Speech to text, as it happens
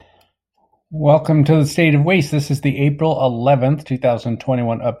Welcome to the State of Waste. This is the April 11th,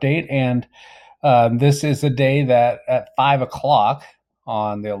 2021 update. And this is a day that at 5 o'clock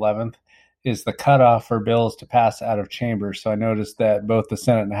on the 11th is the cutoff for bills to pass out of chambers. So I noticed that both the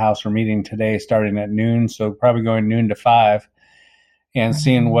Senate and the House are meeting today starting at noon. So probably going noon to 5 and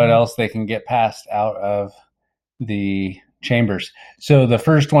seeing what else they can get passed out of the chambers. So the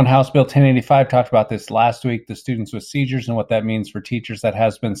first one, House Bill 1085, talked about this last week, the students with seizures and what that means for teachers. That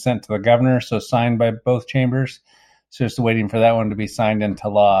has been sent to the governor, so signed by both chambers. So just waiting for that one to be signed into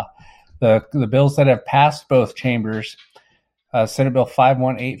law. The bills that have passed both chambers, Senate Bill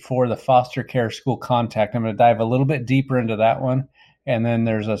 5184, the foster care school contact. I'm going to dive a little bit deeper into that one. And then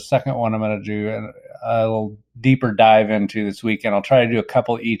there's a second one I'm going to do a little deeper dive into this week. And I'll try to do a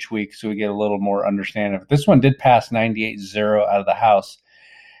couple each week so we get a little more understanding. This one did pass 98-0 out of the House.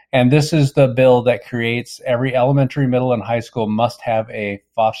 And this is the bill that creates every elementary, middle, and high school must have a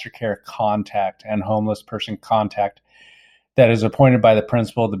foster care contact and homeless person contact that is appointed by the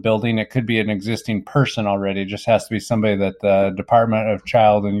principal of the building. It could be an existing person already. It just has to be somebody that the Department of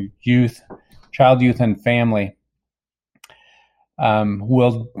Child, Youth, and Family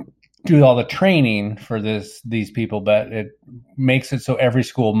will do all the training for these people, but it makes it so every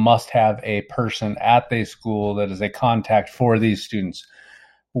school must have a person at the school that is a contact for these students.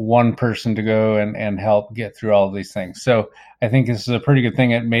 One person to go and help get through all of these things. So I think this is a pretty good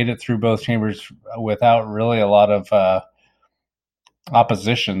thing. It made it through both chambers without really a lot of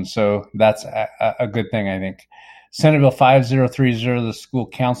opposition. So that's a good thing, I think. Senate Bill 5030, the school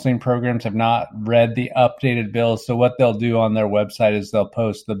counseling programs, have not read the updated bill. So what they'll do on their website is they'll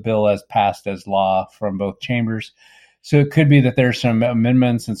post the bill as passed as law from both chambers. So it could be that there's some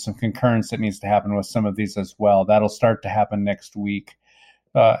amendments and some concurrence that needs to happen with some of these as well. That'll start to happen next week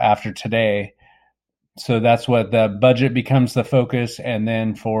after today. So that's what the budget becomes the focus. And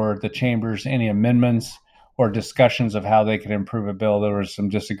then for the chambers, any amendments or discussions of how they could improve a bill. There were some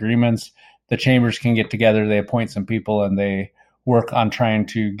disagreements. The chambers can get together, they appoint some people, and they work on trying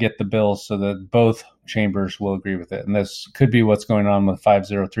to get the bill so that both chambers will agree with it. And this could be what's going on with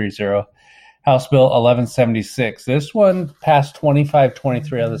 5030. House Bill 1176. This one passed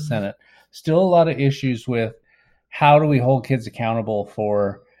 25-23 out of the Senate. Still a lot of issues with how do we hold kids accountable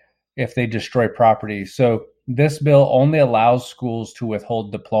for if they destroy property. So this bill only allows schools to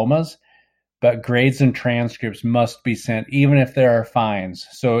withhold diplomas, but grades and transcripts must be sent even if there are fines.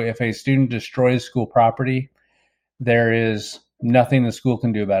 So if a student destroys school property, there is nothing the school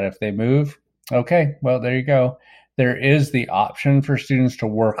can do about it. If they move, okay, well, there you go. There is the option for students to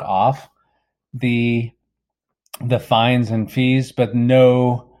work off the fines and fees, but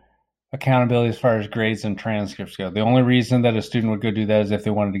no accountability as far as grades and transcripts go. The only reason that a student would go do that is if they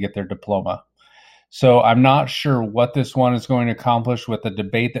wanted to get their diploma. So I'm not sure what this one is going to accomplish with the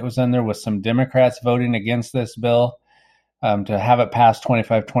debate that was in there with some Democrats voting against this bill. To have it pass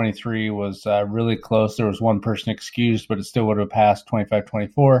 25-23 was really close. There was one person excused, but it still would have passed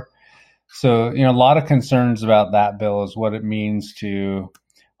 25-24. So, a lot of concerns about that bill is what it means to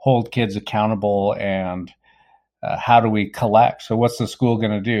hold kids accountable and how do we collect? So what's the school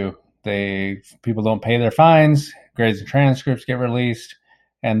going to do? People don't pay their fines, grades and transcripts get released,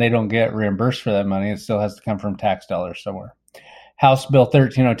 and they don't get reimbursed for that money. It still has to come from tax dollars somewhere. House Bill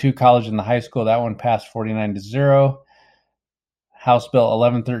 1302, college and the high school, that one passed 49-0. House Bill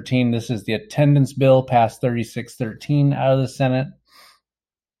 1113, this is the attendance bill, passed 36-13 out of the Senate.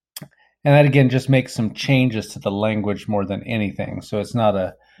 And that, again, just makes some changes to the language more than anything. So it's not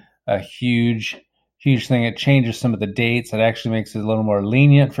a huge thing. It changes some of the dates. It actually makes it a little more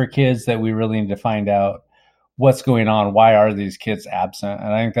lenient for kids that we really need to find out what's going on. Why are these kids absent?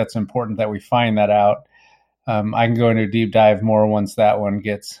 And I think that's important that we find that out. I can go into a deep dive more once that one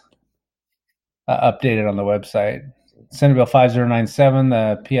gets updated on the website. Senate Bill 5097,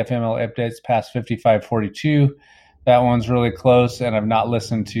 the PFML updates passed 55-42. That one's really close, and I've not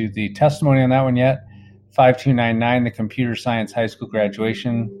listened to the testimony on that one yet. 5299, the computer science high school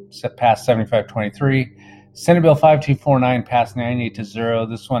graduation, passed 75-23. Senate Bill 5249 passed 98-0.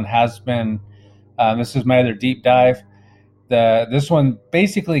 This one has been this is my other deep dive. This one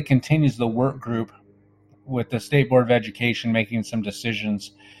basically continues the work group with the State Board of Education making some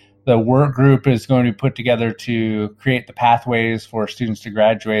decisions. The work group is going to be put together to create the pathways for students to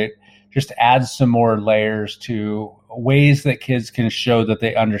graduate, just add some more layers to ways that kids can show that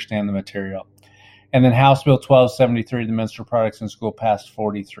they understand the material. And then House Bill 1273, the menstrual products in school, passed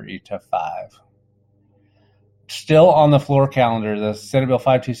 43-5. Still on the floor calendar, the Senate Bill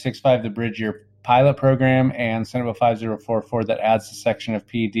 5265, the Bridge Year Pilot Program, and Senate Bill 5044 that adds a section of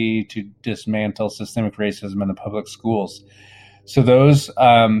PD to dismantle systemic racism in the public schools. So those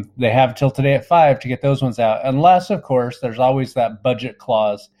they have till today at 5 to get those ones out, unless, of course, there's always that budget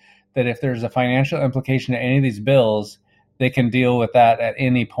clause that if there's a financial implication to any of these bills, they can deal with that at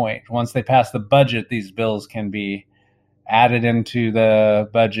any point. Once they pass the budget, these bills can be added into the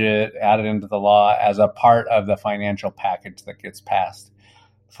budget, added into the law as a part of the financial package that gets passed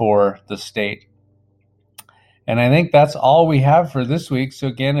for the state. And I think that's all we have for this week. So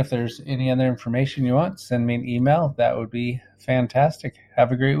again, if there's any other information you want, send me an email. That would be fantastic.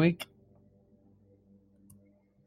 Have a great week.